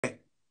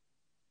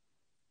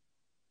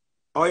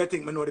How you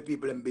think me know the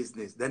people in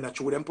business? Then I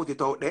show them put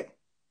it out there.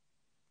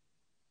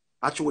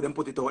 I show them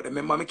put it out there.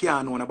 Remember, me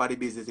can't know nobody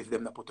business if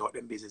them not put out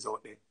them business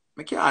out there.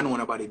 Me can't know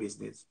nobody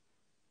business.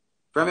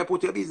 From me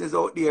put your business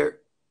out there,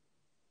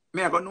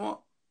 me I go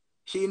know.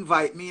 She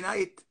invite me in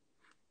it.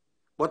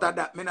 But at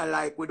that, me not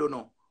like we don't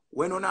know.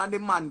 When on the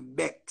man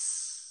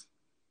begs,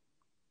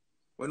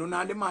 when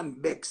on the man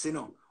begs, you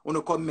know,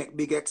 you come make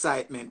big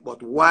excitement.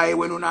 But why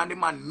when on the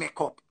man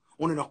make up,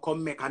 you not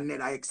come make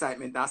another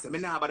excitement and say, me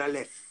nah bother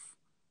left.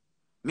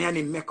 Me and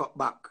him make up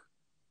back.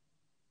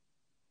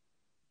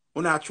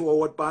 You not show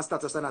what past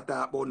status and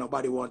talk about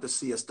nobody want to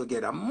see us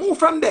together. Move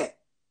from there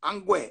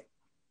and go.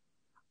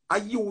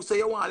 And you say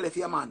you want to left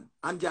your man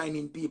and join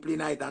in people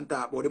in it and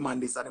talk about the man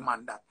this and the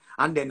man that.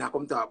 And then I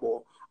come talk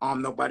about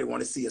nobody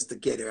want to see us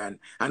together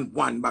and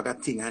one bag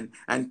of thing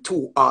and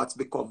two arts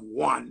become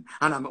one.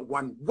 And I'm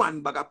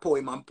one bag of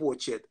poem and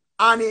portrait.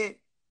 And it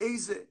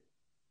easy.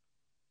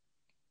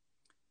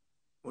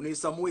 You need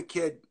some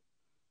wicked.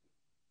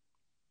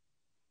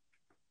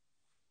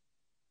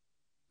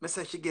 I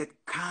say she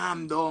get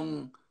calm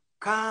down,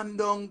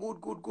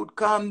 good,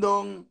 calm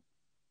down.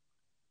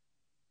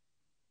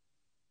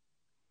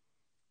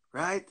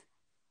 Right?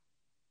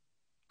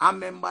 I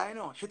remember, you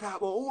know, she talk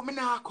about, oh, me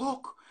nah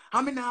cook,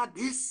 I me nah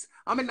this,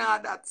 I me nah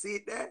that. See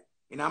it there?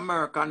 In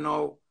America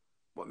now.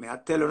 But me I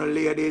tell you,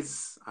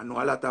 ladies, I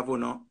know a lot of you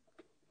know,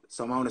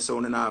 somehow the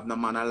sound have no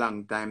man a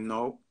long time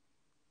now.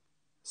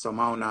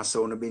 Somehow the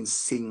sound been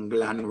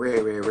single and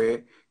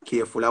rare.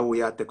 Careful of who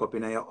you take up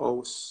in your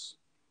house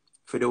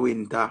for the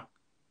winter.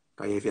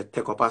 Because if you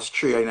take up a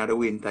stray in the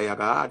winter, you got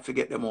hard to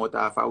get them out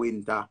of a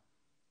winter.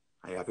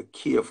 And you have to be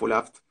careful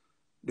of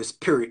the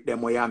spirit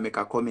them where you make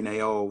a come in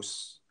your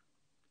house.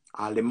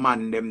 All the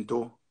man them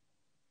too.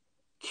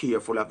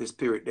 Careful of the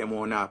spirit them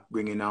who not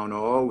bringing down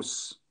our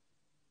house.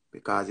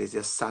 Because it's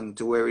a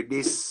sanctuary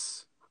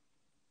this.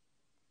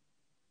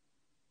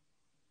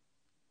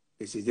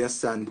 This is just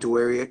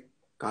sanctuary.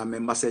 Because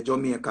remember say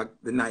Jamaica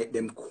the night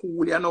them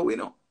cool you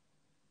know.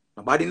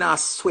 Nobody not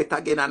sweat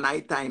again at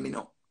night time, you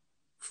know.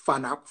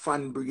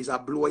 Fan breeze a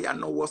blow you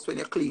know what's when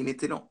you clean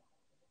it, you know.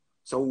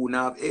 So who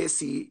now have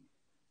AC,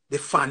 the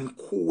fan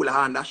cool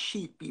and the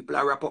sheep people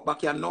are wrap up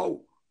back here now.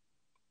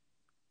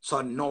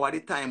 So now at the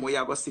time where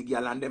you go see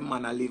girl and them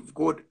man a live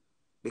good.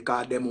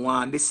 Because them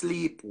want to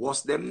sleep.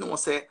 What's them know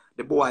say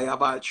the boy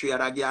have all three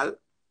other girl.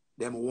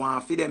 Them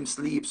want for them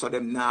sleep so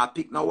them not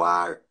pick no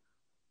war.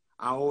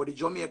 And how the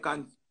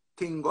Jamaican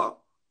thing go,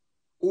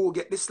 who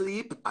get the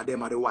sleep and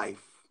them are the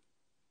wife.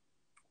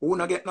 Who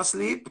not get no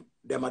sleep,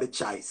 them are the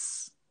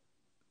choice.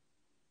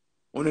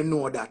 You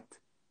know that.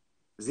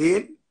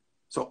 See?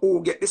 So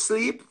who get the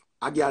sleep,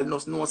 a girl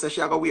must know say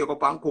she go wake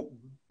up and cook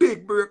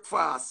big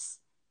breakfast.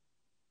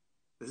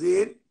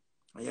 See?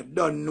 And you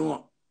don't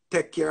know.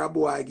 Take care of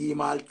boy, give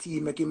him all tea,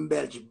 make him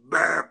belch,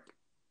 burp.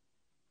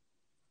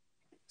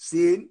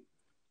 See?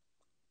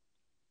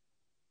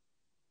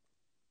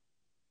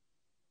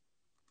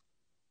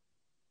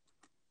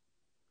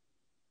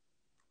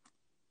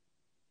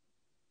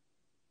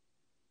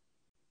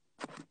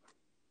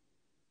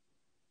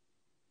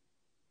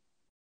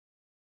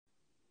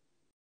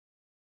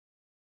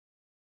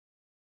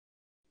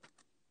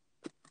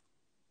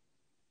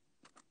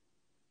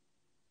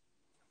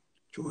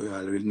 Sure, you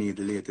all will need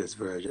the latest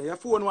version. Your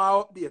phone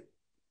want update.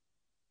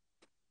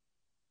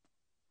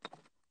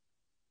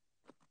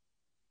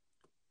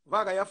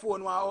 Vaga, your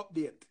phone want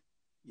update.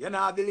 You don't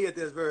have the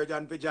latest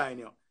version for join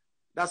you.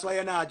 That's why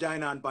you're not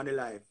joining on the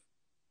live.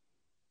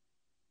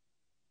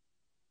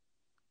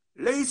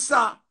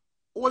 Lisa,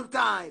 hold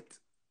tight.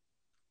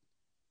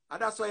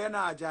 And that's why you're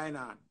not joining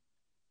on.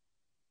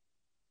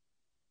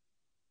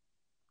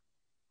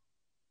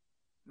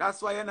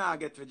 That's why you're not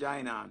get to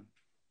join on.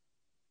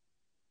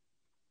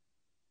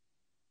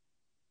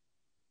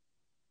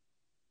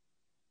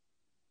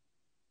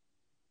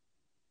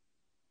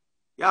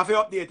 You have to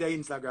update your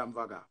Instagram,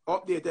 Vaga.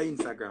 Update your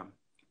Instagram.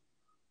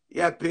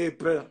 Yeah,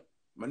 people.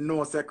 I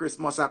know say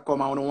Christmas a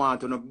come and I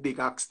want to no big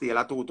oxtail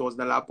at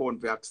 $2,000 a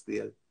pound for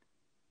oxtail.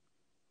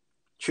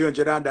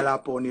 $300 a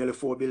pound, nearly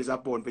 $4 a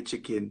pound for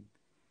chicken.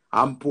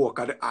 And pork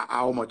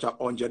how much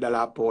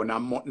 $100 a pound,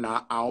 and mutton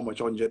how much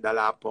 $100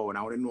 a pound.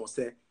 I want to know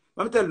say,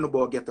 let me tell you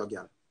about ghetto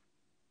girl.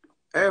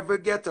 Every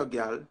ghetto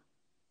girl,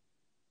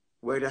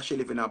 whether she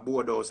live in a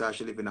boardhouse or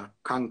she live in a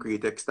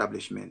concrete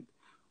establishment,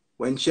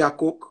 when she a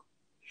cook,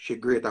 she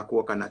grate a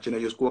coconut. She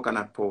don't use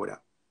coconut powder.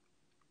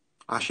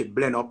 And she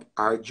blend up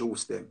or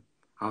juice them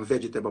and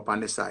vegetable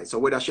on the side. So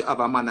whether she have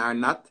a man or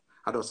not,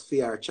 I just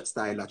fear her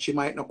style that she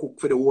might not cook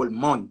for the whole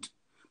month.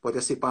 But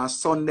you see on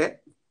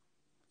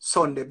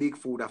Sunday big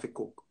food have to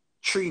cook.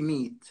 3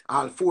 meat,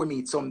 all 4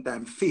 meat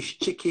sometimes, fish,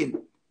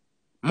 chicken,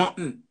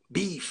 mutton,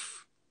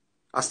 beef.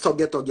 I still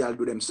get a girl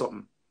do them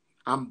something.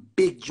 And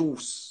big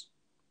juice,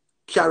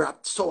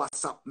 carrot, sour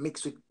sap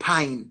mixed with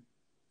pine.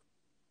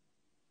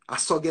 I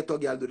saw get a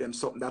girl do them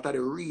something. That are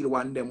the real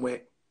one them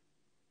where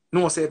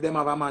no say if them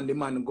have a man, the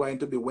man going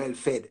to be well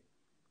fed.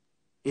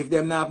 If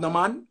them not have no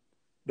man,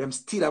 them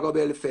still are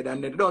well fed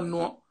and they don't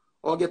know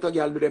or get a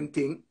girl do them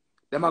thing.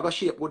 Them are go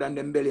shape good and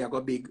them belly are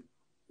go big.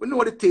 We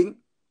know the thing.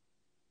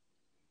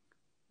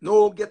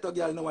 No ghetto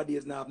girl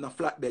nowadays now have no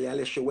flat belly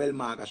unless she well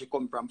marked. She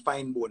come from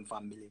fine bone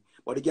family.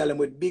 But the girl them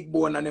with big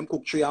bone and them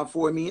cook 3 and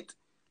 4 meat,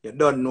 you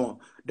don't know.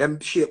 Them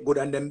shape good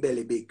and them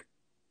belly big.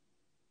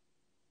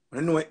 I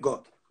know it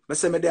go. I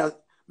say me there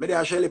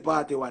a Shelly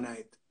party one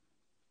night.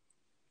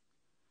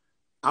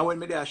 And when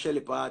me there a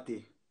Shelly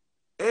party,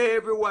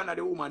 every one of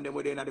the woman them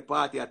within at the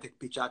party I take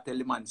picture, I tell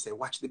the man, say,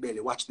 watch the belly,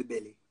 watch the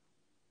belly.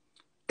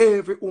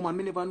 Every woman,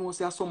 me never know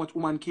say so much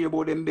woman care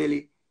about them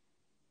belly.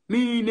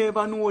 Me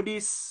never know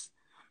this.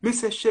 Me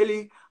say,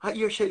 Shelly, I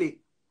hear Shelly.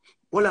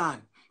 Hold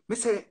on. Me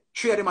say,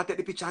 3 of them I take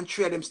the picture and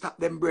 3 of them stop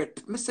them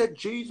breath. Me say,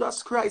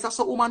 Jesus Christ, that's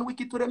a woman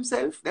wicked to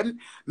themselves. Them,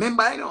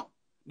 remember, you know,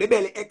 the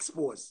belly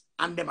exposed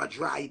and them a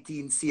dry it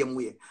in same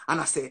way.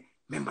 And I say,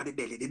 remember the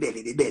belly, the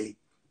belly, the belly.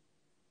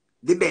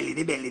 The belly,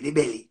 the belly, the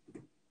belly.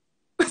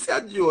 I say, I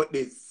joke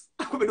this.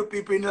 I come to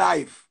people in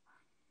life.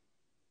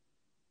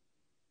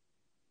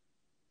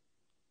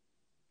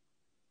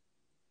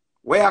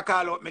 Where I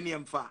call out my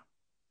name for?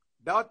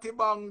 Dirty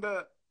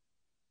Bungle.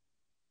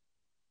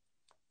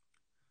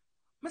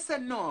 I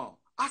said, no,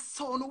 I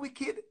saw no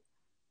wicked.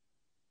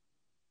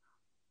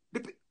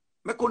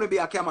 I couldn't be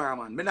a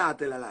cameraman. I not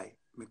tell a lie.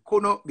 I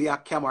couldn't be a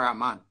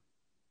cameraman.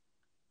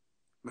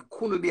 I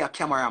couldn't be a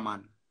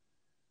cameraman.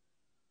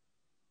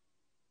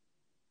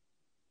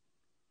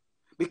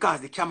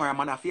 Because the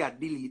cameraman have to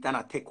delete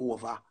and take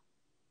over.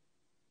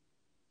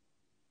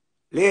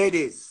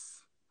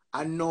 Ladies,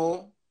 I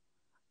know,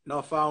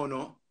 no found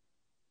no,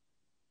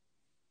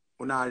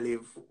 we not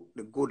live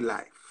the good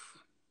life.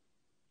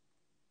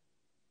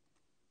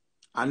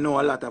 I know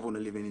a lot of you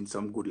living in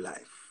some good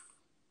life.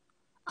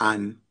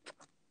 And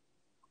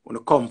when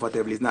you're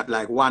comfortable, it's not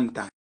like one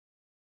time.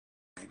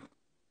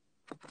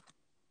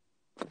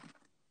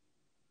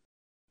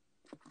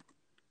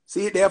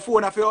 See, their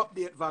phone have to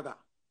update, Vaga.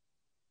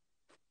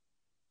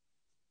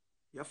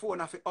 Your phone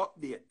have to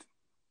update.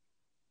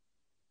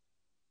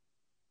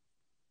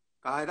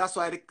 That's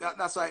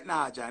why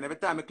now, John. Every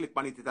time I click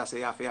on it, I say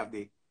you have to have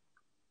the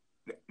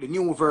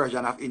new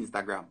version of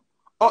Instagram.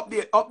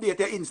 Update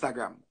your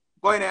Instagram.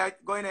 Go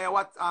in there,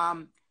 what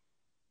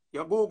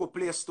your Google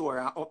Play Store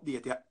and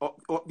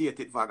update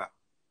it, Vaga.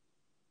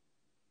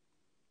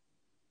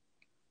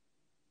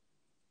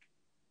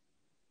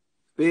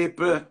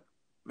 People,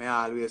 may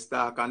always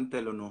talk and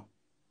tell you no.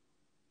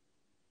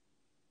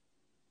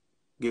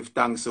 Give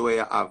thanks to where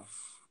you have.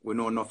 We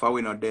know enough of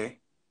we not there.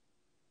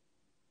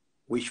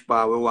 Which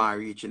part we want to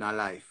reach in our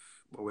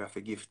life, but we have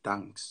to give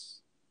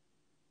thanks.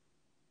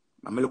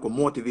 I'm a little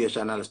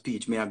motivational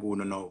speech me I go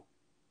to know.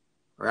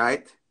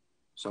 Right?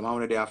 Some of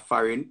them they are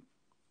foreign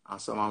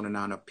and some of them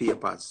are on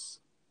papers.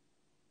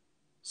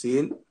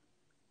 See?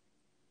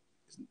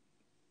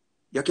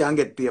 You can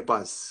get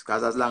papers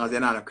because as long as you're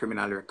not a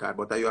criminal record,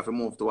 but you have to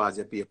move towards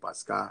your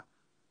papers. Cause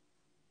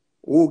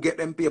who get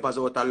them papers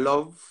out of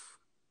love?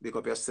 Pick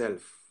up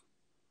yourself.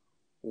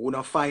 Who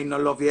not find no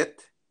love yet?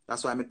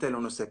 That's why I'm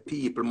telling you, say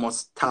people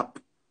must stop,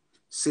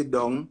 sit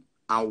down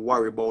and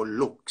worry about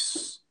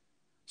looks.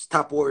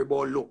 Stop worry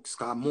about looks,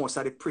 because most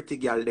of the pretty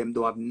girls them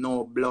don't have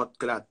no blood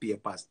clot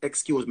papers.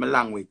 Excuse my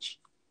language.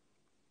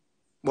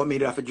 But me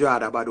have to draw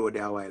that bad out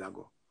there a while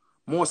ago.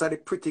 Most of the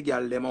pretty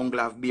girls them only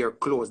have bare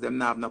clothes, them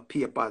not have no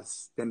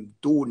papers. Them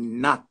do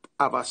not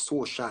have a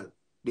social.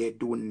 They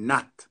do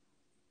not.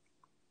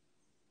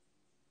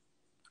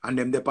 And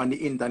them up on the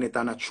internet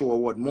and a show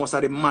word. Most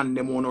of the man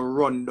them want to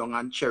run down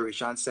and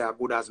cherish and say how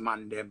good as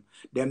man them.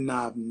 Them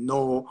not have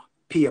no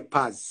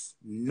papers.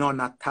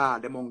 None at all.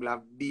 Them only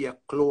have bare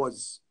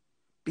clothes.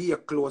 Bare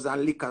clothes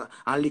and liquor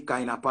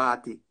in a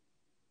party.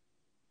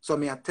 So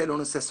me I tell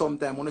you, say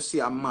sometimes when you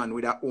see a man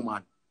with a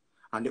woman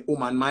and the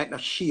woman might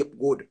not shape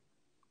good.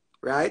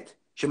 Right?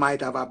 She might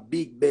have a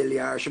big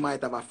belly or she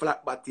might have a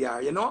flat body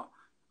or you know.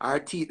 Her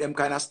teeth them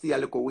kind of stay a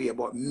little way,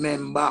 but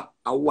remember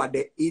what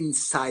the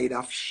inside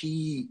of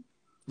she,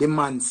 the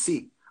man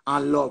see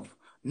and love.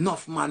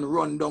 Enough man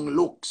run down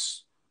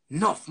looks.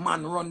 Enough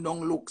man run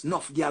down looks.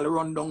 Enough girl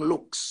run down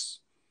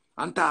looks.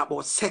 And talk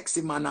about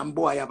sexy man and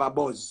boy have a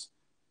buzz.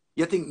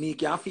 You think me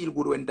can feel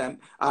good when time,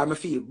 or me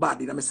feel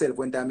bad in myself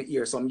when time I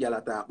hear some girl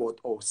talk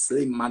about, oh,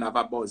 slim man have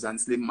a buzz and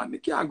slim man. Me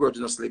can't grudge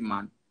no slim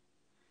man.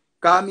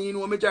 Because me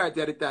know majority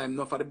of the time,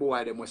 enough of the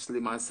boy them was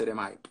slim and say them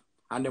hype.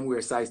 And them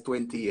wear size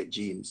 28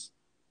 jeans.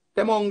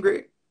 Them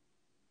hungry.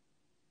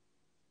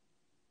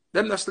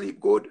 Them not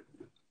sleep good.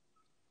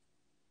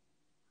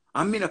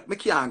 And me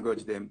can't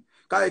grudge them.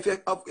 Because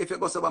if you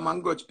go somewhere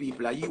and grudge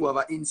people, you have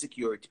an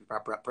insecurity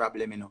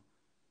problem, you know.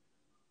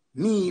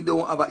 Me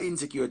don't have an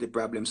insecurity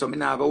problem, so me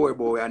not have a worry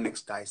about what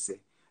next guy say.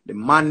 The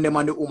man them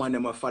and the woman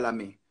them will follow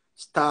me.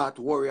 Start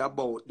worry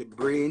about the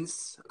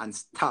brains and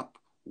stop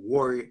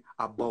worry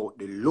about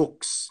the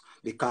looks.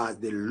 Because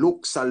the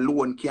looks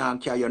alone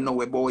can't carry you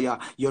know about you.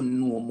 You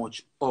know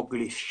much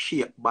ugly,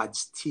 shape bad,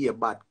 stay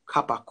bad,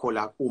 copper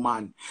color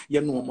woman.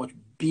 You know much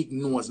big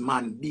nose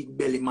man, big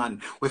belly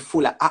man, we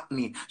full of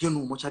acne. You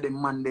know much of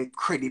them man they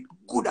credit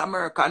good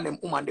America and them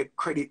woman they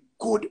credit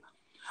good.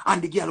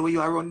 And the girl where you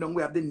are run down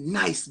we have the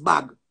nice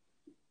bag.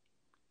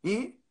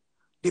 Eh?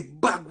 The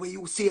bag where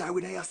you see her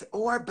with her, you say,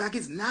 oh, her bag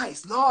is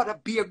nice. Lord, a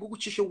beer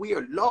Gucci she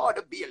wear. Lord,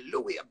 a beer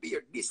Louis, a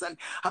beer this and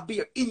a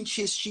beer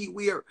inches she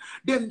wear.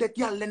 Them that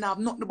y'all then have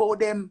nothing about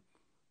them.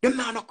 Them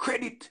not no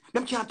credit.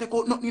 Them can't take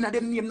out nothing in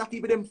them name, not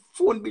even them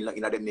phone bill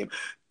in them name.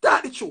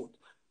 That's the truth.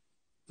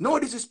 No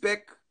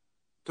disrespect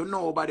to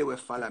nobody will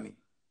follow me.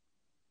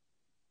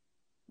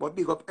 But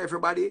big up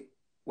everybody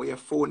where your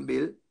phone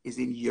bill is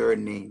in your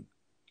name.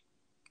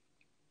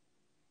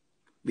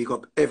 Big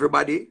up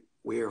everybody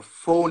where your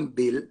phone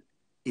bill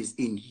is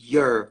in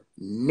your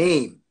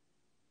name.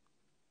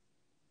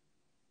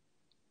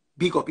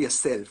 Big up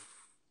yourself.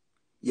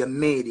 You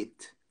made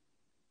it.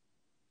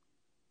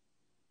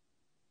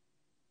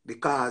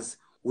 Because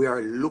we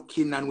are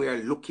looking and we are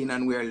looking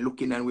and we are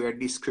looking and we are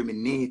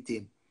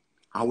discriminating.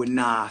 And we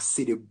now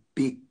see the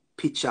big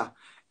picture.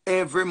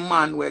 Every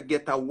man will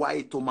get a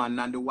white woman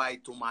and the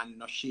white woman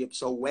no shape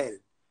so well.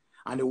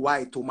 And the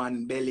white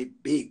woman belly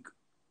big.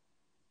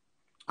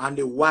 And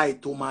the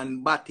white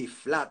woman body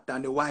flat.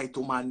 And the white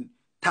woman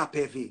top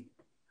heavy.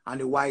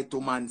 And the white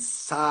woman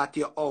sort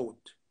you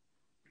out.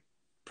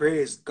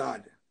 Praise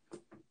God.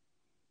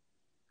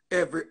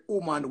 Every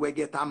woman will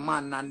get a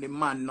man and the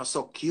man not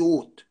so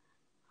cute.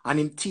 And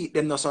him teeth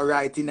them not so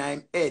right in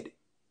him head.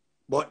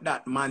 But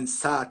that man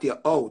sort you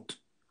out.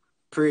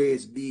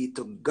 Praise be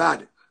to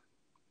God.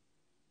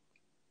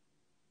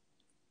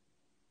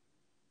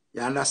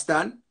 You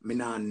understand? Me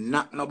not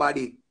knock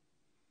nobody.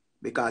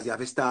 Because you have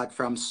to start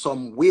from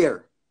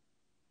somewhere.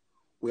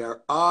 We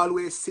are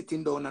always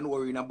sitting down and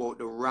worrying about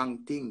the wrong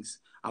things.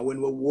 And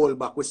when we hold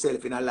back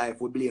ourselves in our life,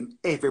 we blame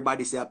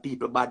everybody say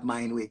people bad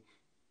mind way.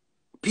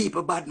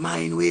 People bad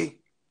mind way.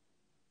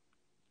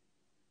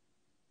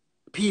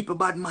 People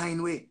bad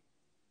mind way.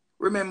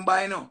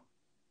 Remember, you know,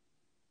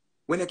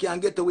 when you can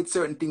get to with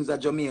certain things at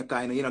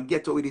Jamaica, you know,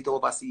 get to with it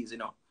overseas, you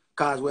know.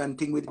 Because one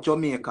thing with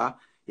Jamaica,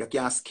 you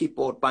can skip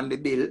out on the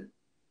bill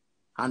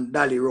and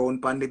dolly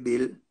round on the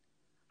bill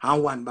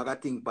and one bag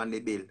of thing on the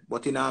bill.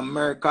 But in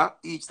America,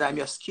 each time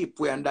you skip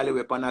way and dolly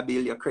way on a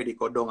bill, your credit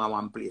go down at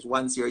one place.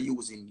 Once you're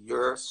using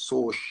your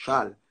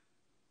social.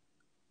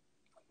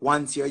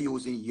 Once you're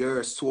using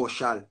your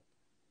social.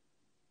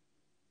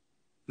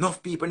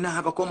 Enough people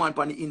now go come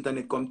on the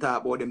internet come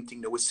talk about them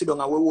things. We sit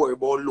down and we worry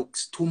about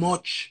looks too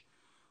much.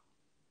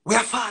 We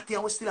are 40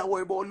 and we still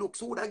worry about looks.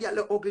 Who that girl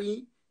look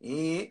ugly?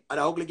 And that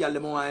ugly girl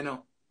them want, you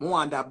know. I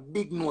want that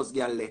big nose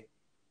girl there.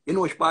 You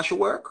know which part she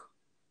work?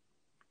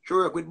 She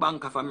work with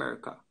Bank of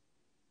America.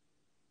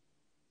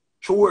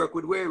 She work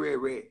with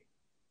Ray.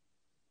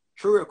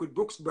 She work with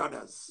Brooks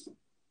Brothers.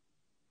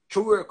 She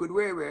work with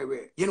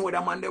Ray. You know what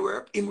that man they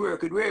work? Him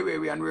work with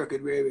Ray and work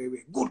with Ray.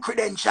 Good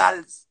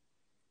credentials.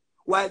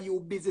 While you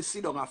busy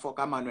sit down and fuck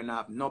a man when you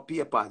have no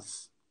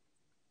papers.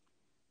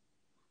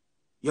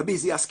 You're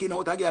busy asking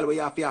out a girl where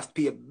you have to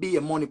pay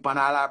big money for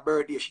all her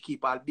birthday. She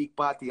keep all big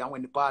party and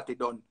when the party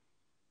done,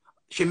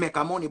 she make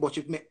her money but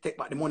she take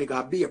back the money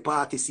go be a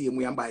party same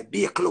way and buy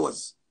beer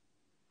clothes.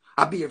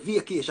 A beer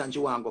vacation she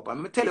want to go.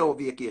 I'm tell you how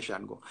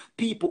vacation go.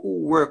 People who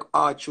work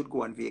hard should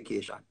go on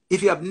vacation.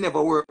 If you have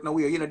never worked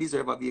nowhere, you don't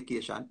deserve a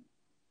vacation.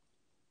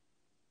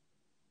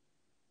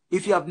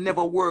 If you have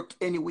never worked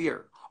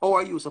anywhere, how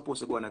are you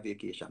supposed to go on a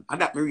vacation? And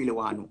that me really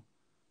want to know.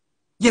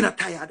 You're not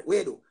tired.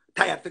 Where do?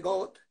 Tired to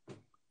go out?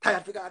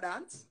 Tired to go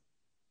dance?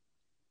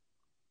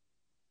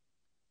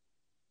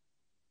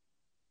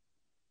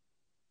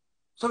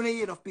 So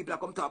many enough people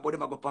come talk about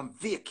them go on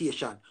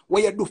vacation.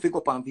 What you do if you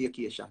go on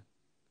vacation?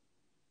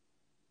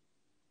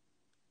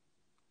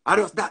 And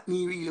does that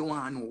me really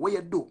want to know? What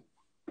you do?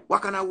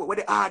 What kind of what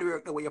the hard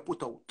work that you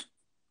put out?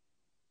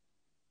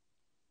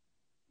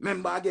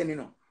 Remember again, you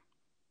know,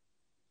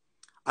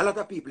 a lot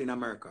of people in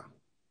America,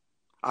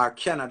 or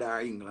Canada,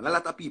 or England, a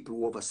lot of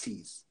people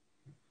overseas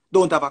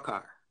don't have a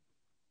car.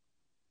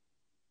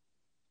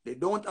 They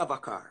don't have a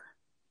car.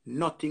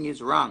 Nothing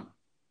is wrong.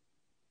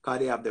 Because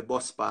they have the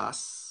bus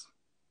pass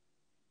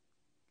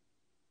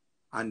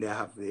and they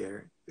have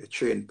the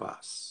train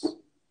pass.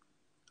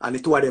 And the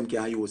two of them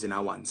can use in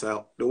a one.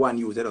 So the one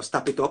use, they just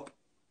stop it up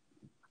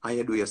and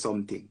you do your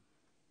something.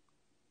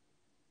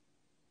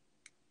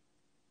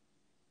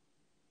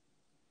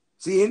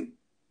 See?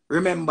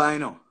 Remember, you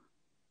know,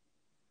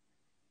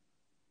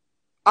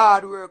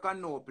 hard work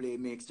and no play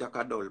makes Jack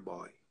a dull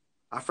boy.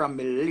 And from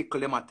me little,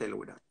 them I tell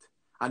you that.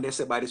 And they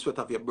say by the sweat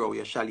of your brow,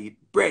 you shall eat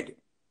bread.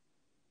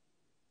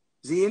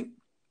 See?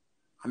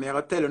 I'm going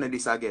to tell you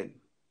this again.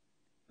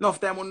 Enough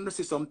time when you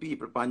see some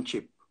people pan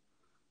chip.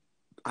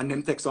 And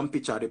them take some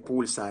picture at the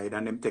poolside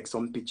and them take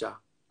some picture.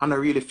 And I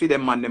really feed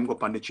them man them go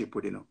on the chip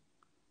with, you know.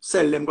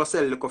 Sell them, go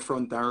sell the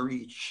front and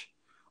reach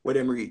where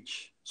them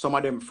reach. Some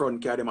of them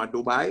front carry them at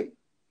Dubai.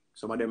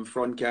 Some of them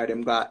front carry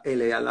them go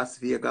LA or Las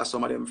Vegas.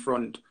 Some of them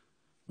front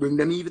bring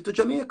them even to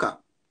Jamaica.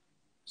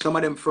 Some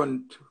of them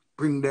front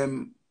bring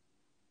them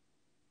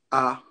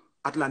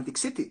Atlantic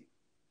City.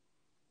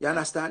 You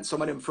understand?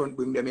 Some of them front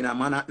bring them in a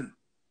Manhattan.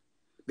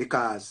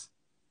 Because,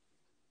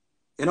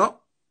 you know,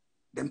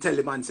 them tell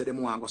the man say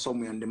them want to go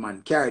somewhere and the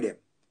man carry them.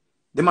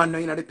 The man no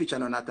in the picture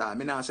none at all.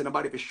 Me not say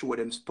nobody to show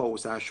them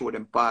spouse or show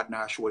them partner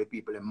or show the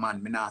people them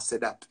man. Me not say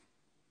that.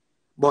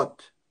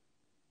 But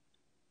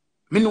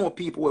me know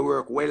people who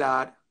work well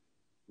hard,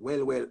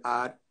 well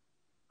hard,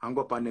 and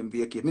go up on them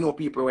vacation. Me know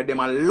people where them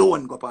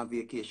alone go up on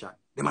vacation.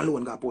 Them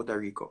alone go to Puerto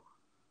Rico.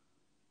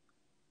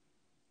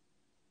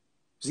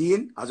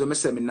 See, as I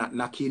say, me not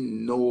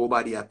knocking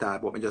nobody at all,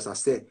 but me just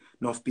say,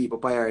 enough people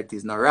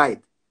priorities not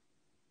right.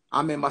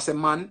 I remember say,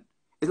 man,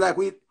 it's like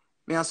me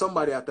and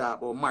somebody at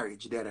talk about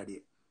marriage the other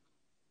day.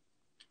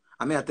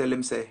 And I tell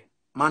him, say,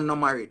 man not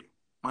married.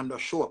 Man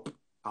don't show up.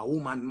 A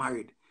woman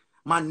married.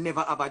 Man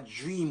never have a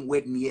dream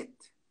wedding yet.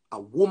 A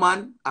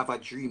woman have a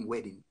dream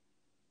wedding.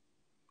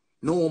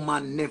 No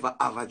man never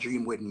have a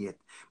dream wedding yet.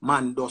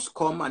 Man does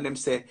come and them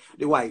say,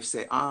 the wife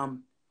say,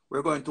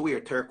 we're going to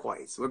wear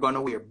turquoise. We're going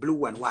to wear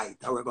blue and white.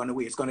 Or we're going to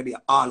wear, it's going to be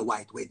an all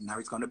white wedding. Or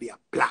it's going to be a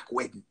black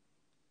wedding.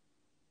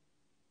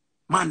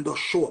 Man does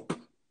show up.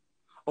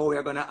 Or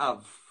we're going to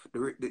have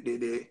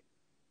the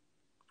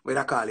what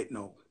I call it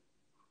now.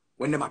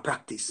 When them a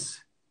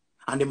practice.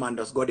 And the man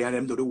does go there and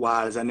them do the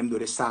walls and them do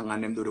the song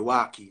and them do the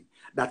walking.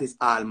 That is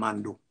all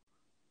man do.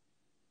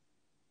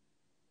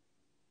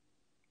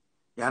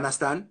 You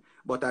understand?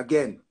 But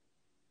again,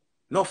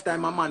 enough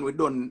time a man we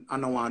done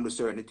and don't want to do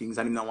certain things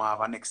and him don't want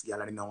to have a next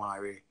girl and him don't want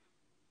to marry.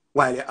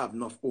 While you have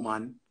enough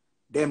woman,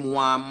 them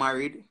want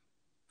married,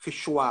 for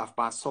show off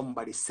by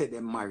somebody say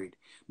them married.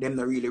 Them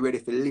not really ready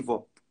to live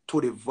up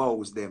to the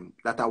vows them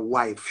that a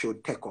wife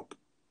should take up.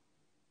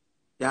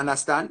 You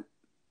understand?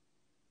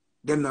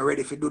 Them not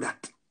ready to do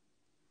that.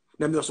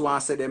 Them just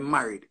want to say them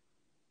married.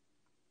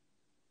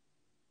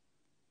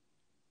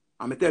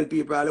 And I tell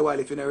people all the while,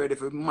 if you're not ready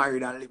to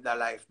marry and live that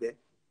life there,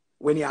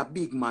 when you're a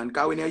big man,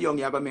 because when you're young,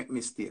 you're going to make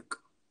mistake.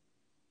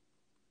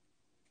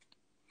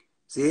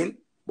 See?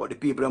 But the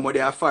people that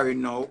are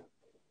foreign now,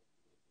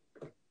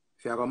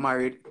 if you're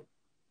married,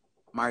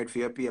 married for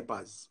your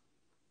papers.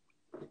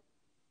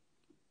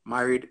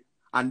 Married,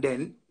 and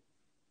then,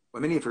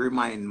 we need to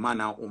remind man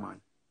and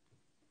woman,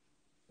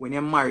 when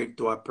you're married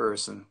to a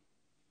person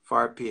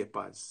for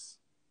papers,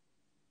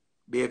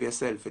 behave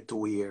yourself for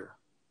 2 years.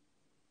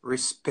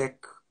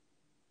 Respect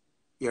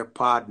your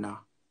partner.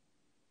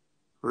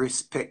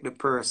 Respect the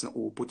person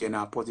who put you in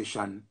a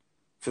position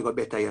to go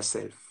better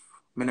yourself.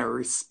 I mean a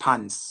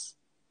response.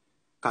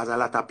 Because a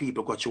lot of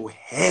people go through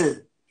hell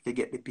to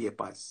get the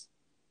papers.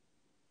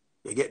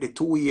 You get the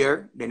 2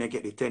 year, then you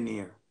get the 10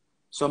 year.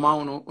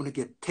 Somehow you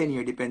get 10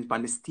 year depends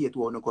on the state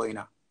where you go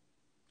in.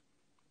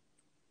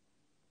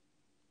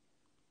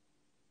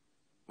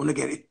 You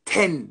get it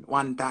 10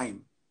 one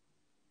time.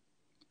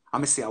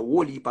 I'm say a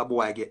whole heap of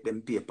boy get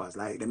them papers.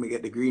 Like them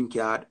get the green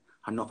card,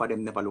 and enough of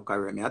them never look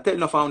around me. I tell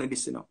enough of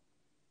this, you know.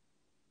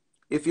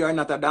 If you are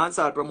not a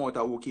dancehall promoter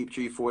who keep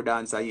 3-4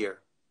 dance a year,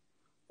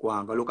 go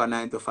and go look at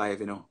 9 to 5,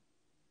 you know.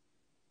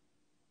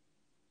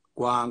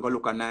 Go and go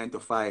look at 9 to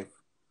 5.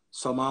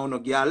 Somehow no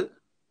girl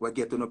will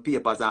get to no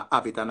papers and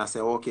have it and I say,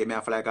 okay, me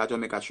I fly to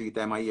Jamaica 3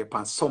 times a year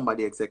pan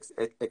somebody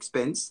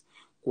expense.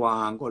 Go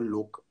and go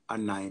look at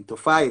 9 to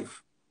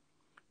 5.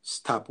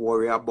 Stop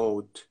worry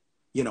about,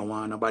 you don't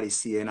want nobody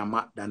seeing a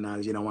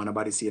McDonald's, you don't want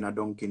nobody seeing a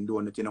Dunkin'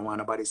 Donut, you don't want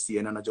nobody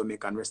seeing a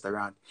Jamaican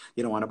restaurant,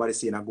 you don't want nobody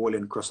seeing a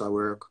Golden Cross at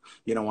work,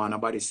 you don't want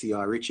nobody see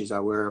a Richie's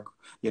at work,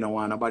 you don't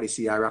want nobody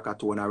see a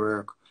Rockatone at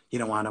work, you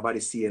don't want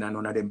nobody seeing a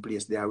none of them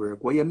place there at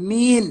work. What you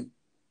mean?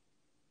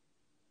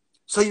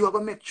 So you are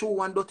going to make sure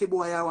one dirty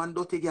boy or one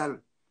dirty girl,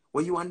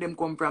 where you and them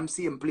come from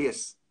same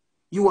place.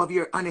 You have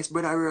your honest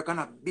brother work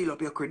and build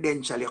up your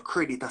credential, your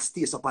credit, and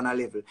stays up on a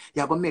level.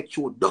 You are going to make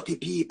sure dirty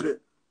people.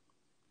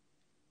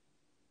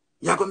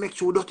 You're going to make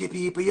sure dirty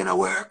people, you know,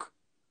 work.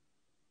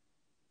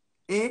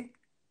 Eh?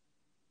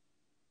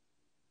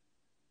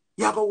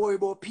 You're going to worry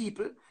about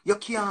people. You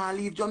can't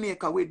leave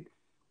Jamaica with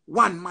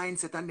one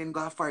mindset and then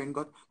go foreign,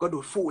 go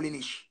do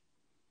foolish.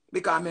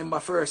 Because remember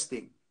first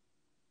thing,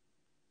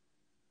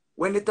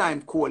 when the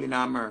time cold in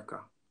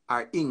America,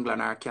 or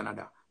England or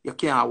Canada, you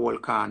can't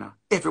hold corner.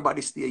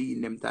 Everybody stay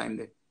in them time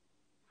there.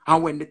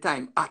 And when the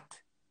time hot,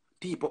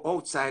 people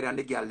outside and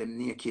the girl them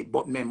naked,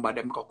 but remember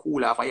them go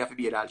cool off and you have to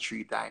be there all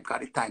 3 times. Because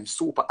the time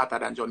super hotter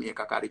than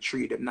Jamaica, because the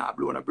tree them not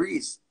blowing a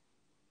breeze.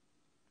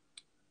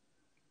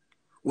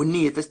 We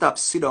need to stop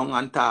sit down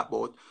and talk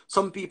about.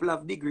 Some people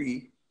have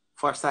degree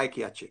for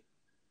psychiatry.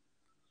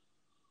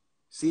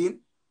 See?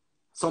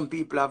 Some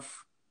people have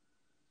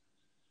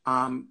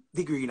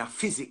degree in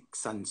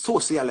physics and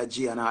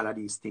sociology and all of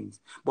these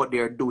things. But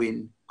they're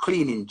doing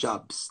cleaning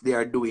jobs. They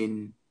are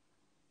doing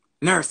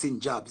nursing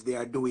jobs. They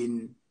are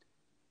doing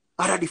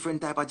other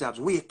different type of jobs.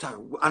 Waiter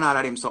and all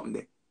of them something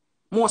there.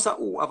 Most of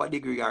who have a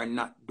degree are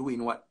not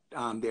doing what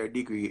their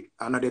degree,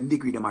 another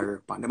degree them are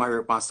work on. They might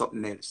work on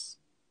something else.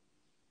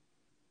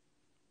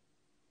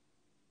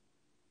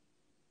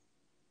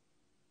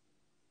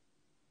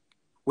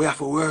 We have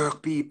to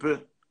work, people.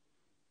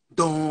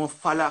 Don't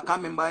follow. I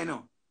can't remember, you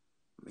know.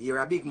 You're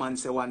a big man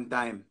say one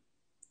time.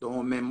 Don't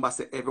remember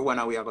say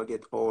everyone we are going to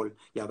get old.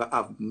 You have to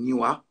have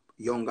newer,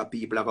 younger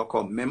people are going to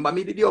come. Remember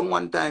me did young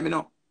one time, you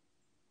know.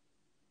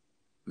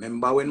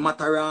 Remember when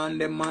Mataran,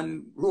 them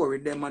man, Rory,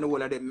 them and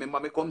all of them, remember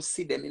me come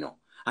see them, you know.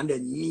 And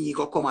then me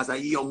go come as a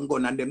young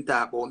gun and them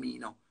talk about me, you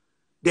know.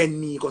 Then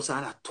me go say,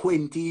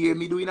 20 years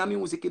me doing a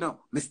music, you know.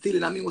 Me still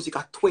in a music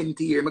at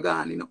 20 years, me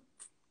gone, you know.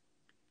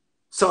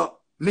 So,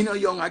 me no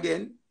young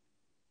again.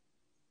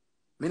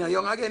 Me no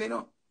young again, you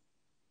know.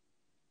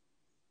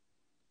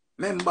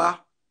 Remember,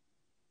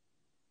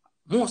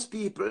 most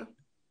people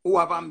who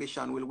have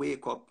ambition will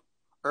wake up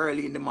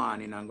early in the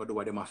morning and go do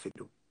what they have to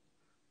do.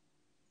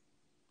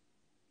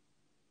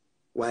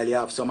 While you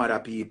have some other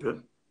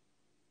people,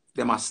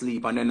 they must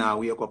sleep and then now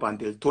wake up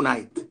until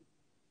tonight.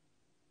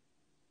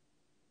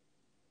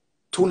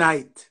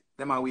 Tonight,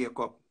 they must wake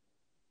up.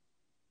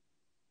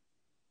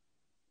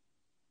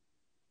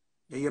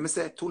 You hear me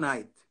say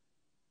tonight?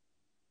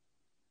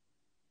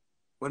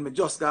 When me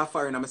just got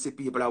foreign and I see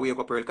people that wake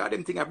up early, because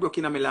them thing I broke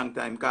in a me long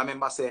time. Because I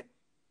remember say,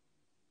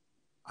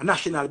 a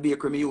national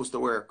bakery me used to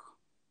work.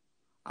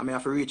 I may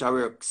have to reach at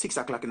work 6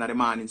 o'clock in the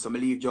morning, so I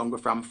leave jungle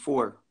from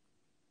 4.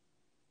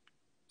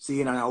 See,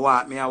 and I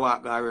walk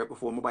go to work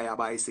before I buy a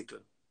bicycle.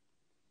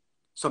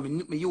 So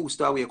me used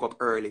to wake up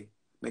early.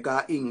 I go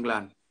to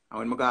England. And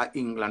when I go to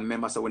England,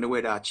 remember say when the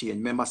weather change,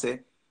 remember say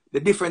the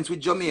difference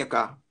with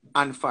Jamaica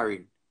and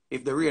foreign,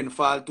 if the rain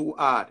fall too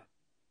hard,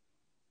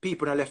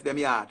 people don't left them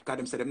yard because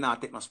them say them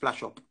not take no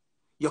splash up.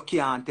 You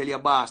can't tell your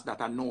boss that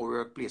a no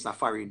workplace a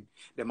foreign.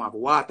 Them have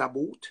water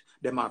boot,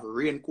 them have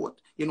raincoat.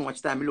 You know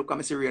much time I look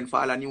and I see rain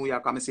fall in New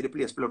York and I see the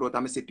place flood out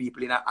and I see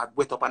people in a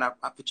wet up and a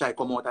try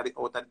come out of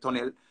the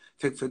tunnel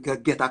for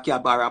get a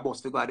cab or a bus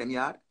to go to them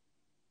yard.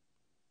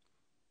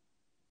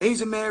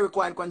 Easy Mary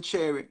can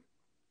cherry.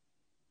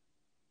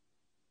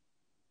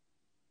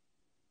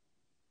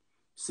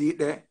 See it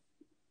there?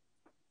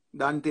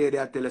 Dante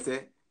there tell us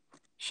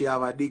she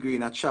have a degree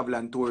in a travel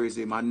and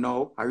tourism and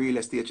now a real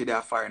estate she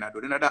there foreigner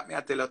do. Then that me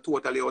I tell her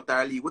totally out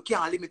her league. We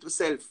can't limit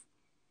ourselves.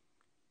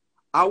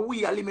 Are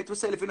we a limit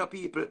ourselves, you know,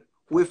 people?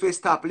 We first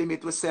stop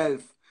limit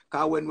ourselves.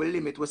 Because when we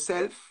limit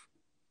ourselves,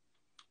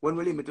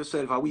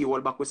 we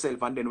hold back ourselves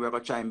and then we're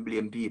going to try and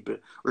blame people.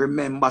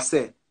 Remember,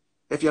 say,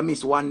 if you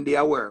miss 1 day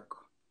of work,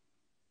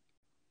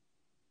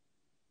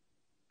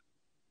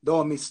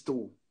 don't miss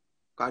 2.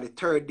 Because the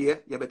 3rd day,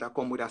 you better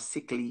come with a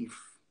sick leave.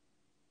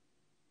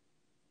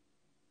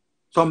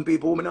 Some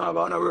people who don't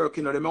want to work,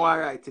 you know, they're all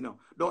right, you know.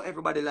 Don't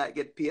everybody like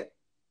get paid?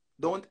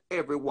 Don't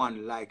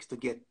everyone likes to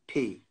get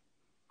paid?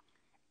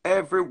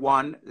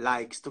 Everyone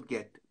likes to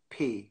get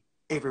paid.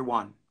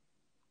 Everyone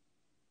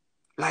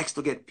likes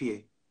to get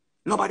paid.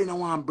 Nobody no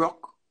want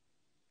broke.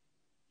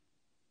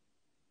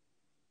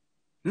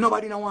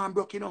 Nobody no want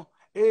broke, you know.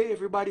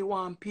 Everybody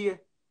want pay.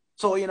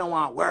 So you don't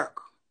want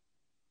work.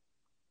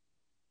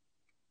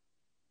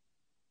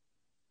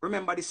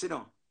 Remember this, you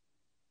know.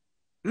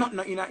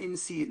 Not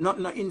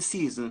in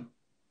season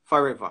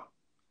forever.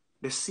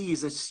 The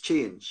seasons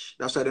change.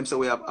 That's why them say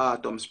we have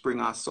autumn, spring,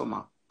 and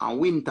summer, and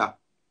winter.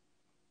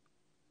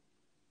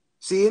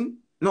 See?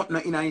 Not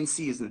in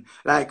season.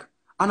 Like,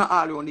 and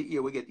all around the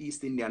year we get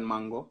East Indian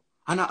mango.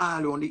 And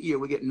all around the year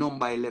we get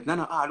number 11.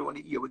 And all around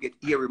the year we get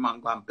Erie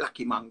mango and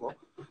Blackie mango.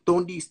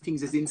 Don't these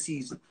things is in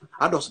season.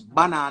 And just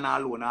banana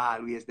alone are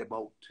always the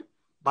bout.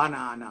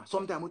 Banana.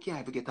 Sometimes we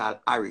can't even get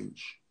all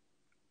orange.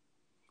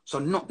 So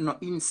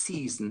not in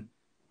season.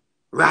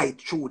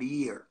 Right through the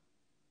year.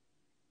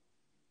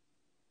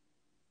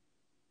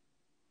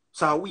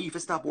 So we have to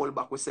stop all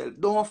back ourselves.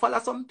 Don't follow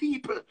some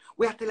people.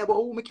 We have to tell about,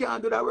 oh, I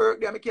can't do that work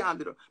there, I can't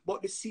do that.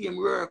 But the same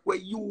work where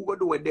you go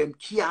do with them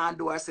can't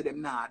do, I say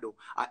them nah do.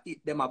 I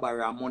eat them a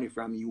borrow money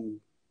from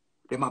you.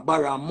 Them a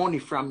borrow money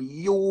from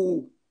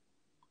you.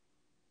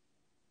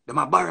 Them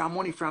a borrow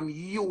money from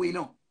you, you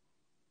know.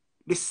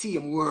 The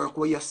same work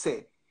where you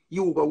say,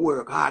 you go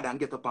work hard and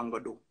get up and go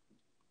do.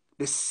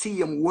 The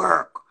same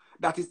work.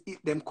 That is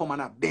if them come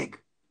and a beg.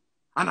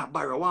 And a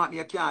borrow want me,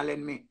 you can't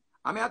lend me.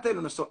 I mean, I tell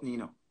you something, you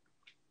know.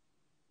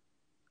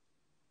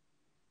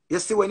 You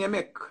see, when you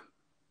make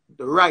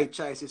the right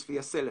choices for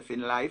yourself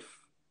in life,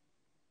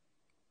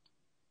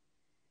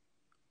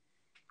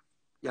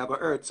 you're going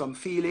to hurt some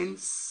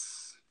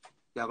feelings,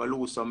 you're going to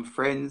lose some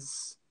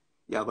friends,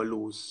 you're going to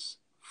lose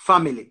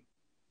family.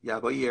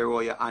 You're going to hear how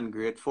you're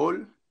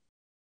ungrateful.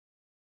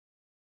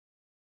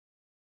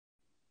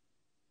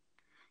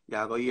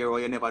 You're going to hear how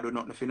you never do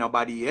nothing for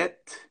nobody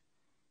yet.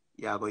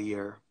 You're going to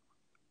hear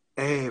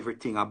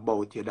everything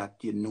about you that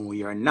you know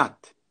you're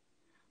not.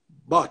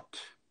 But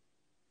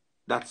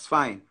that's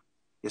fine.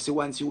 You see,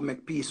 once you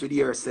make peace with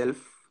yourself,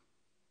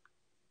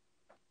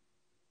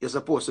 you're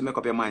supposed to make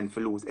up your mind to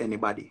lose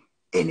anybody.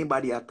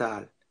 Anybody at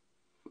all.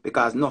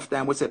 Because enough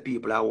time we say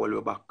people are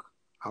all back.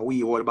 And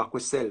we all back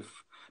ourselves.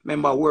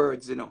 Remember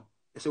words, you know.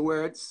 You see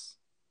words?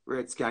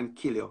 Words can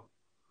kill you.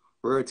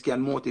 Words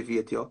can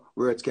motivate you.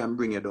 Words can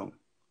bring you down.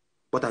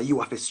 But you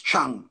have to be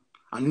strong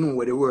and know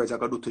what the words are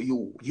going to do to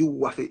you.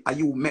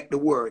 You make the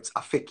words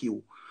affect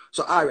you.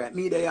 So, all right,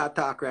 me there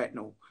talk right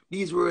now.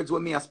 These words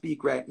when me I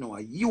speak right now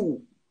are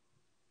you.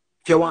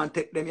 If you want to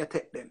take them, you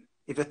take them.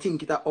 If you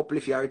think it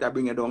uplift you or it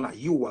bring you down, are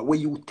you. Where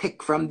you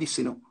take from this,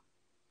 you know.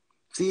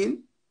 See?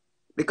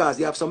 Because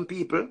you have some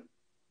people,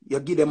 You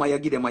give them and you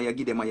give them and you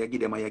give them and you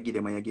give them and you give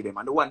them and you give them.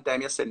 And the one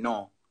time you say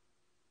no,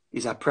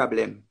 it's a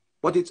problem.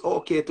 But it's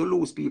okay to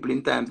lose people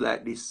in times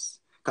like this.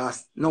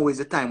 Because now is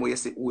the time where you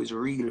see who is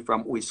real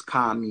from who is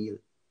Camille.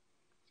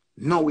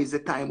 Now is the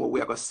time where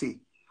we are going to see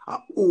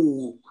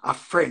who a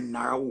friend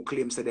or who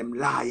claims to them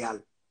loyal.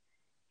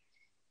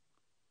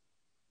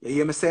 You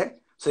hear me say?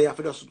 So you have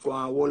to just go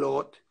and hold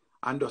out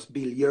and just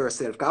build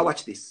yourself. Because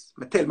watch this.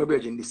 I tell my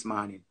brethren this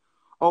morning.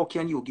 How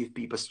can you give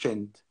people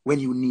strength when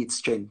you need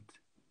strength?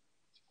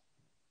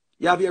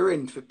 You have your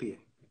rent for pay.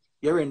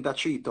 Your rent at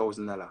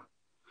 $3,000.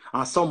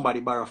 And somebody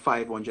borrow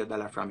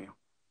 $500 from you.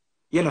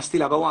 You know,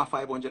 still I go want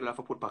 $500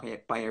 for put back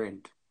on your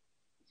rent.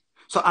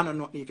 So I don't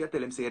know if you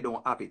tell them say you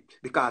don't have it.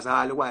 Because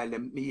all the while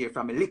them me hear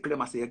from a little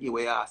them I say you give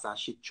away your ass and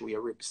shit through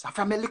your ribs. And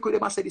from a little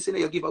them I say this, you know,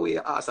 you give away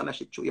your ass and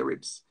shit through your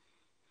ribs.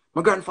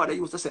 My grandfather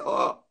used to say,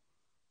 oh,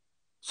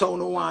 so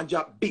no one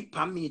job beep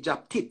and me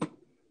job tip.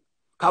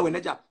 Because when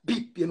you job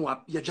beep, you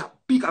know, your job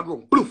big and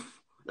grow bloof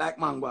like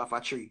mango off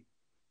a tree.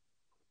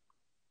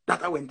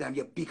 That's when time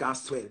you big and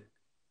swell.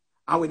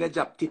 And when you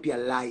job tip, you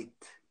light.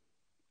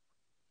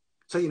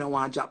 So you know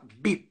one job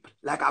beep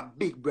like a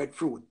big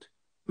breadfruit.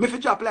 Me if you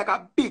drop like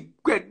a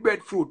big great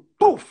breadfruit,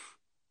 poof.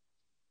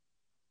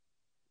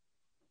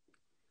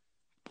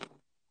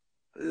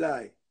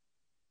 Lie.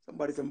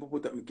 Somebody some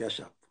put up my cash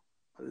up.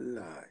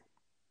 Lie.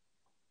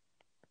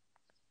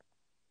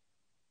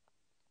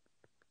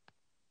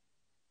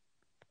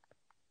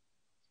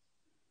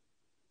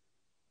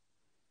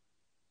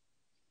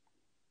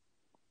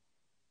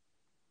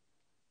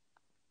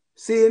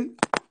 Seeing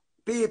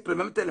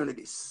people, I'm telling you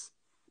this.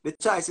 The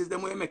choices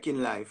them we make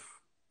in life,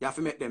 you have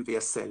to make them for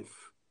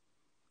yourself.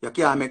 You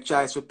can't make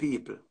choices for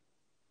people.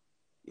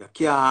 You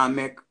can't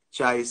make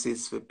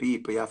choices for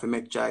people. You have to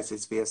make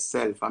choices for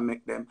yourself and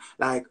make them.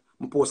 Like,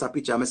 I post a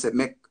picture, I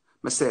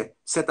say,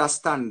 set a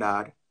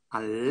standard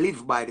and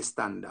live by the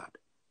standard.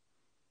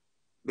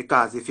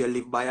 Because if you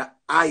live by a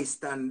high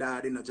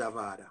standard in a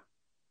Javada,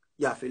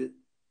 you have to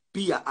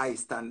be a high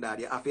standard.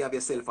 You have to have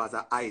yourself as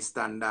a high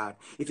standard.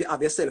 If you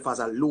have yourself as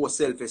a low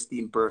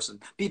self-esteem person,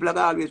 people are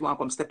always want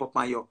to come step up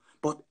on you.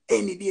 But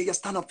any day you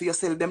stand up for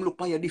yourself, them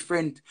look on you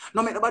different.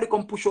 No make nobody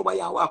come push over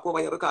you and walk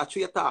over you because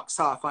you talk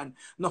soft and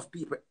enough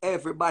people,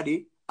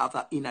 everybody have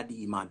an inner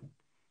demon.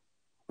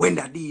 When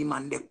the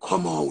demon they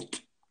come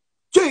out,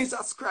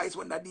 Jesus Christ,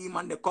 when the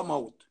demon they come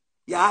out,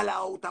 you all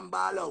out and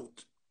ball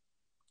out.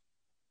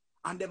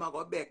 And them a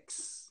go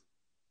vex.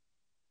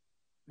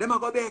 Them a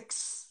go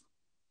vex.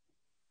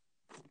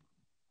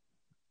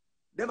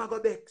 Them a go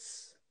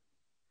vex.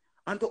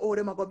 And to all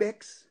them a go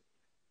vex.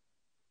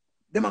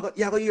 Them a go,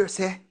 you go hear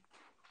say,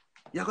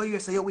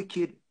 you're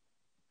wicked.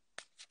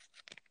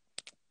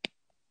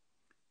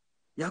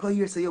 You go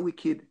hear say you're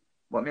wicked.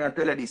 But me I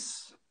tell you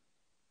this.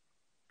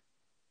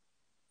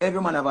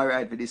 Every man have a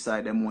right to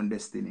decide their own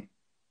destiny.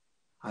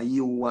 And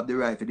you have the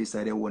right to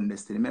decide their own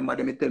destiny. Remember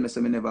them tell me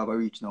so me never have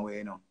reach nowhere,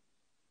 you know.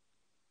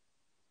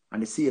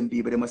 And the same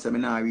people, they must say me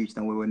not reach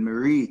nowhere. When me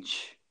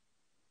reach,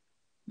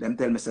 them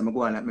tell me say me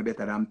go on like me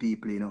better than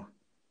people, you know.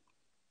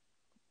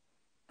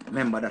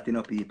 Remember that, you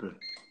know, people.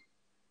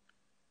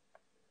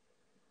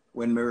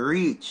 When me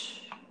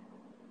reach,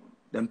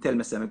 them tell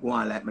me say me go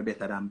on like me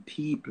better than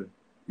people.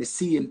 The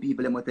same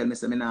people, them tell me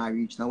say me not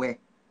reach nowhere.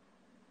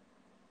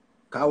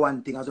 Because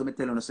one thing, as I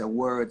tell you, say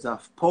words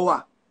have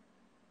power.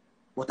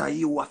 But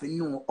you have to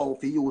know how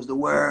to use the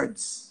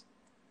words.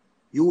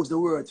 Use the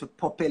words to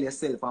propel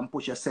yourself and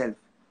push yourself.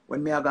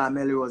 When me I got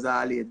Melrose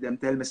all them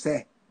tell me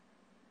say,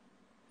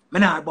 me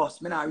not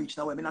boss, me not reach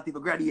nowhere, me not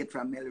even graduate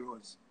from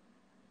Melrose.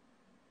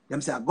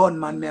 Them say a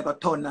gunman, me I got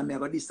turn and me I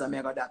got this and me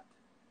I got that.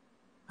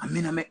 And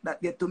me not make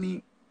that get to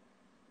me.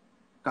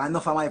 Because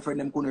enough of my friend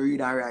them couldn't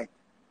read and write.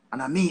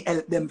 And I me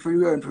help them to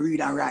learn to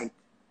read and write.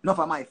 Enough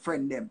of my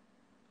friend them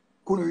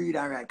couldn't read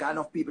and write. Because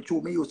enough people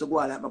through me used to go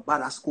like my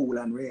bad at school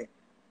and read.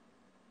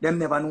 Them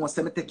never know,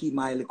 so me take it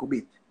my little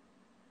bit.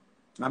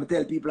 And I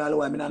tell people all the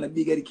way, I'm not a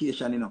big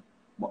education, you know.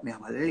 But me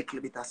have a little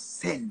bit of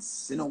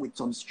sense, you know, with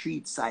some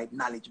street side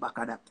knowledge back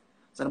of that.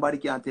 So nobody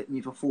can take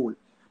me for fool.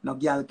 No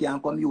girl can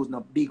come use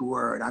no big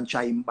word and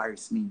try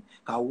embarrass me.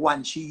 Because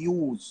once she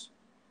use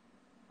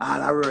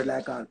all a word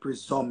like all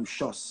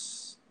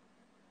presumptuous,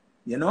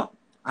 you know,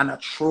 and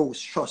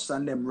atrocious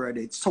and them word,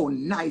 it's so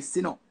nice,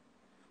 you know.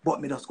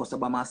 But me just go to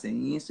Obama and say,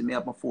 yes, me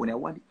have my phone, I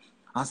want it.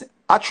 And say,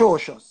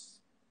 atrocious.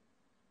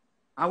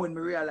 And when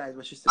me realize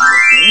what she said, I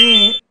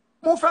say,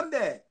 move from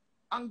there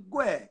and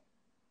go ahead.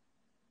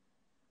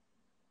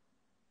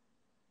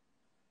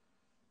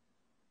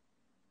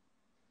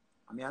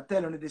 I mean, I'm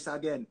telling you this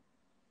again.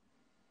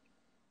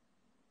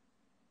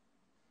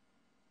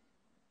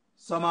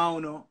 Somehow,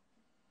 you know,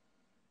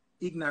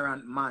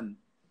 ignorant man.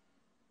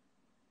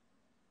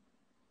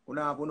 You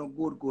know, have no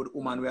good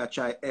woman where I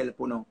try help,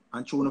 you know,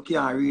 and you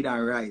can't read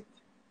and write.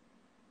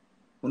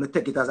 You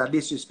take it as a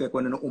disrespect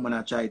when the woman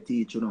I try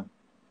teach, you know.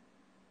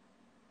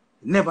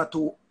 Never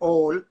too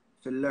old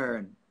to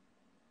learn.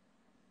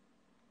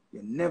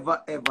 You're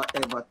never,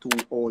 ever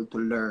too old to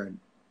learn.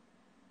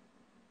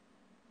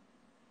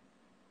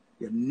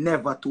 You're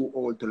never too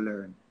old to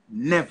learn.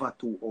 never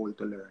too old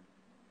to learn.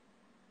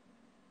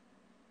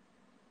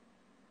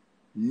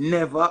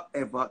 Never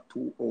ever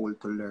too old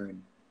to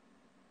learn.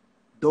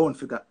 Don't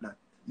forget that.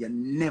 You're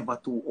never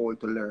too old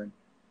to learn.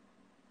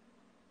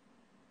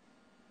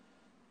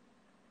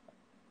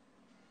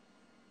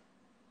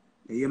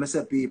 You hear me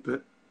say, people?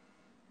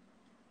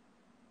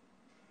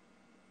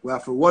 We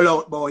have to roll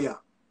out, boy.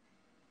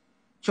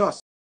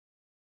 Trust.